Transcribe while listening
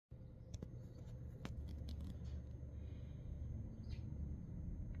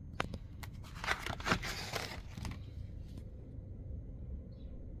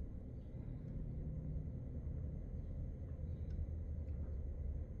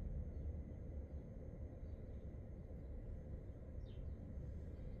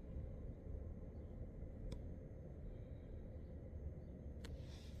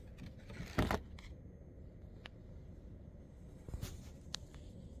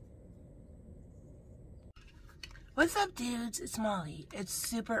What's up, dudes? It's Molly. It's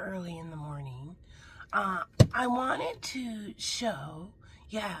super early in the morning. I wanted to show,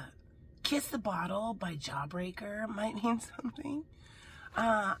 Kiss the Bottle by Jawbreaker might mean something.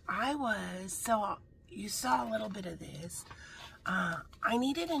 You saw a little bit of this. I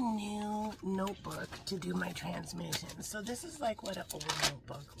needed a new notebook to do my transmission. So this is like what an old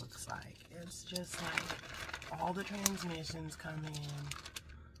notebook looks like. It's just like all the transmissions come in.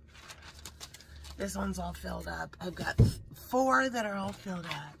 This one's all filled up. I've got 4 that are all filled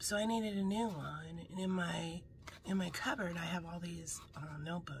up. So I needed a new one. And in my cupboard, I have all these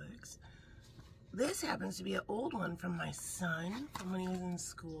notebooks. This happens to be an old one from my son from when he was in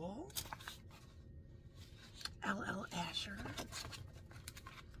school. L.L. Asher.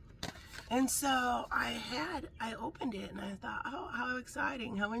 And so I opened it and I thought, oh, how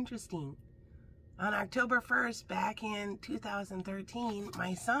exciting, how interesting. On October 1st, back in 2013,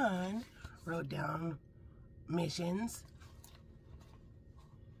 my son wrote down missions,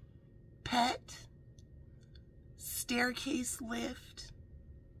 pet, staircase lift,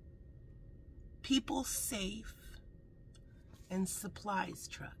 people safe, and supplies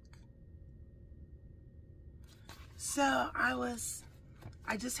truck. So I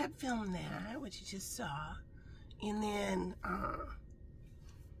just had filmed that, which you just saw, and then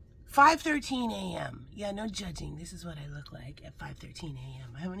 5:13 a.m. Yeah, no judging. This is what I look like at 5:13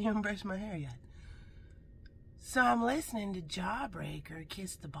 a.m. I haven't even brushed my hair yet. So I'm listening to Jawbreaker,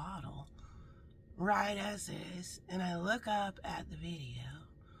 Kiss the Bottle, right as this, and I look up at the video,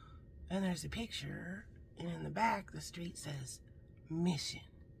 and there's a picture, and in the back, the street says, mission.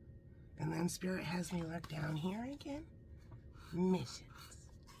 And then Spirit has me look down here again, missions.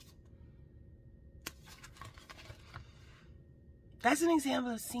 That's an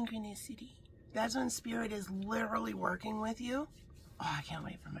example of synchronicity. That's when Spirit is literally working with you. Oh, I can't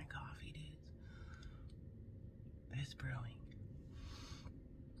wait for my coffee, dudes. It's brewing.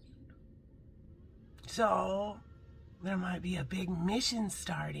 So, there might be a big mission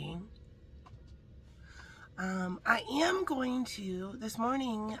starting. I am going to, this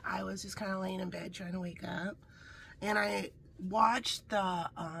morning, I was just kind of laying in bed trying to wake up. And I watched the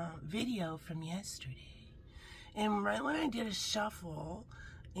video from yesterday. And right when I did a shuffle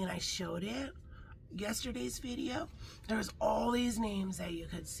and I showed it, yesterday's video, there was all these names that you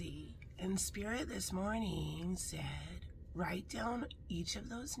could see. And Spirit this morning said, write down each of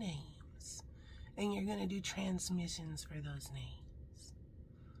those names. And you're going to do transmissions for those names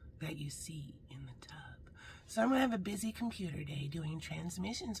that you see in the tub. So I'm going to have a busy computer day doing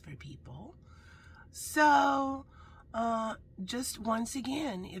transmissions for people. So just once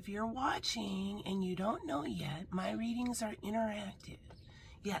again, if you're watching and you don't know yet, my readings are interactive.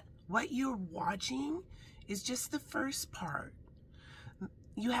 Yet what you're watching is just the first part.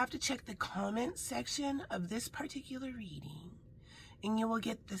 You have to check the comment section of this particular reading and you will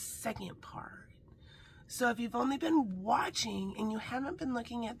get the second part. So if you've only been watching and you haven't been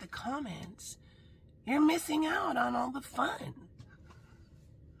looking at the comments, you're missing out on all the fun.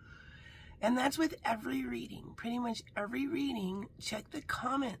 And that's with every reading. Pretty much every reading, check the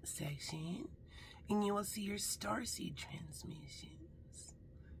comment section and you will see your Starseed transmissions.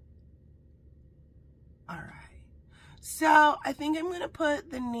 All right. So I think I'm going to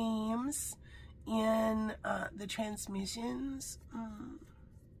put the names in the transmissions. I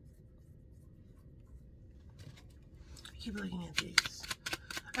keep looking at these.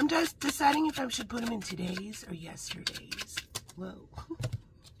 I'm just deciding if I should put them in today's or yesterday's. Whoa.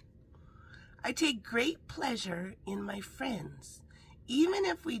 I take great pleasure in my friends, even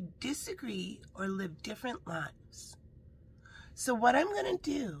if we disagree or live different lives. So what I'm going to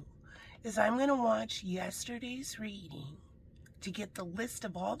do is I'm going to watch yesterday's reading to get the list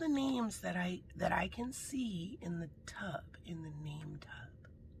of all the names that I can see in the tub, in the name tub.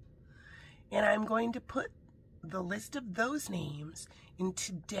 And I'm going to put the list of those names in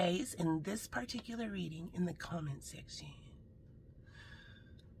this particular reading in the comment section.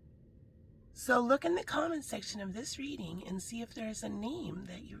 So look in the comment section of this reading and see if there's a name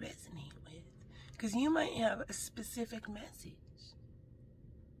that you resonate with, because you might have a specific message.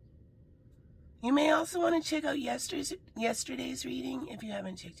 You may also want to check out yesterday's reading if you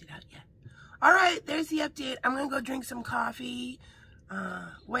haven't checked it out yet. All right, there's the update. I'm going to go drink some coffee,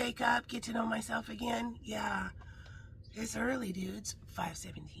 wake up, get to know myself again. Yeah, it's early, dudes.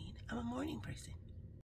 5:17. I'm a morning person.